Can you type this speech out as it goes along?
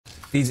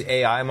These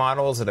AI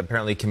models that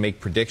apparently can make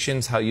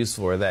predictions, how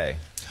useful are they?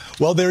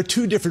 Well, there are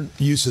two different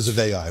uses of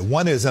AI.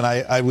 One is, and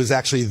I was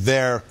actually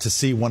there to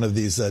see one of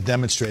these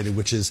demonstrated,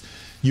 which is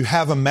you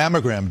have a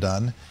mammogram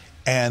done,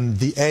 and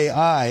the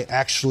AI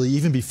actually,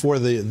 even before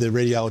the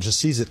radiologist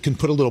sees it, can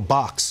put a little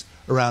box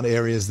around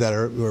areas that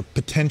are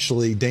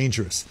potentially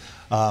dangerous.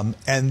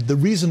 And the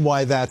reason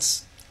why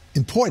that's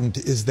important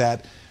is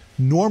that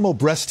normal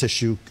breast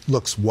tissue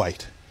looks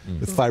white,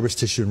 with fibrous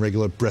tissue and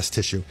regular breast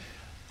tissue.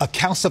 A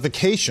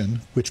calcification,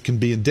 which can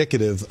be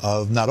indicative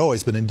of, not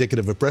always, but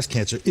indicative of breast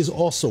cancer, is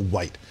also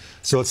white.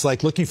 So it's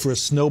like looking for a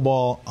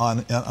snowball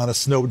on a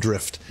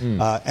snowdrift.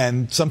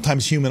 And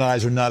sometimes human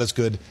eyes are not as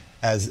good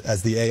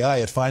as the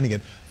AI at finding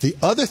it. The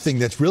other thing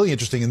that's really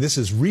interesting, and this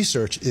is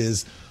research,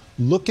 is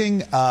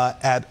looking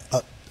at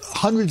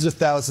hundreds of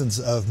thousands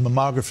of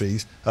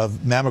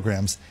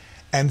mammograms,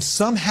 and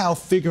somehow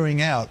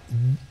figuring out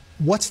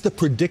what's the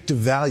predictive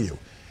value.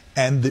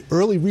 And the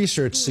early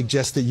research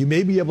suggests that you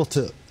may be able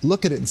to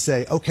look at it and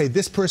say, okay,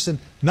 this person,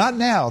 not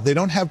now, they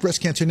don't have breast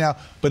cancer now,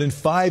 but in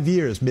 5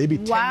 years, maybe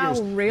 10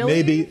 years, really?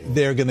 maybe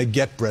they're going to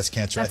get breast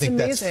cancer. That's I think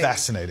amazing. that's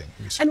fascinating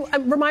research.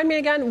 And remind me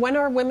again, when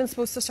are women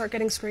supposed to start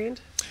getting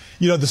screened?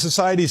 You know, the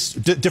societies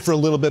differ a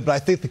little bit, but I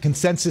think the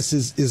consensus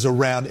is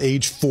around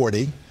age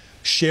 40,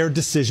 shared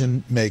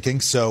decision making.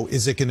 So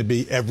is it going to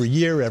be every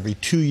year, every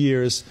 2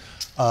 years?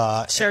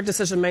 Shared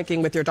decision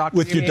making with your doctor.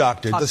 With your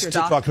doctor. Just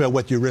talk about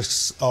what your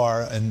risks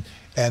are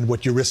and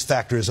what your risk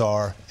factors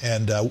are.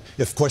 And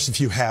of course, if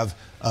you have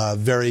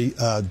very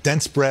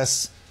dense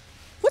breasts.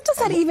 What does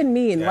that even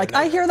mean? Yeah, like,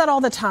 I hear that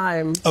all the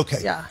time. Okay.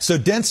 Yeah. So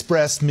dense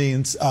breast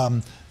means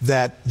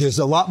that there's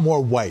a lot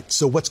more white.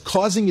 So what's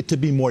causing it to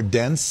be more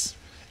dense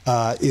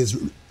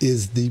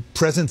is the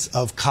presence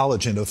of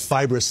collagen, of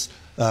fibrous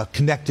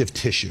connective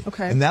tissue.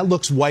 Okay. And that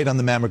looks white on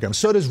the mammogram.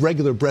 So does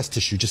regular breast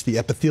tissue, just the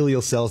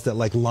epithelial cells that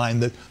line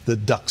the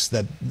ducts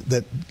that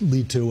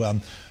lead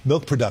to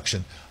milk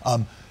production.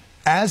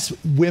 As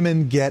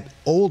women get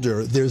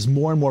older, there's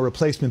more and more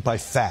replacement by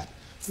fat.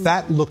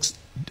 Fat looks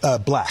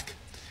black.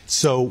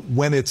 So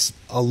when it's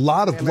a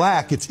lot of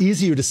black, it's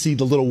easier to see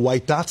the little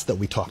white dots that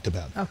we talked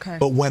about. Okay.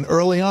 But when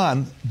early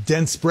on,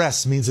 dense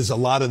breasts means there's a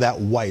lot of that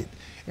white.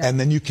 Yeah. And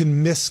then you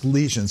can miss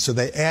lesions. So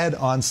they add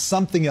on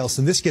something else.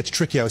 And this gets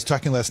tricky. I was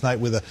talking last night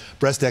with a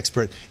breast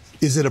expert.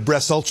 Is it a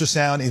breast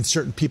ultrasound in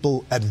certain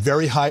people at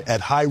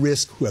high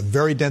risk who have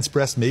very dense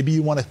breasts? Maybe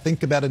you want to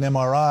think about an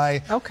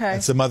MRI. Okay.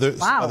 And some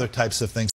other types of things.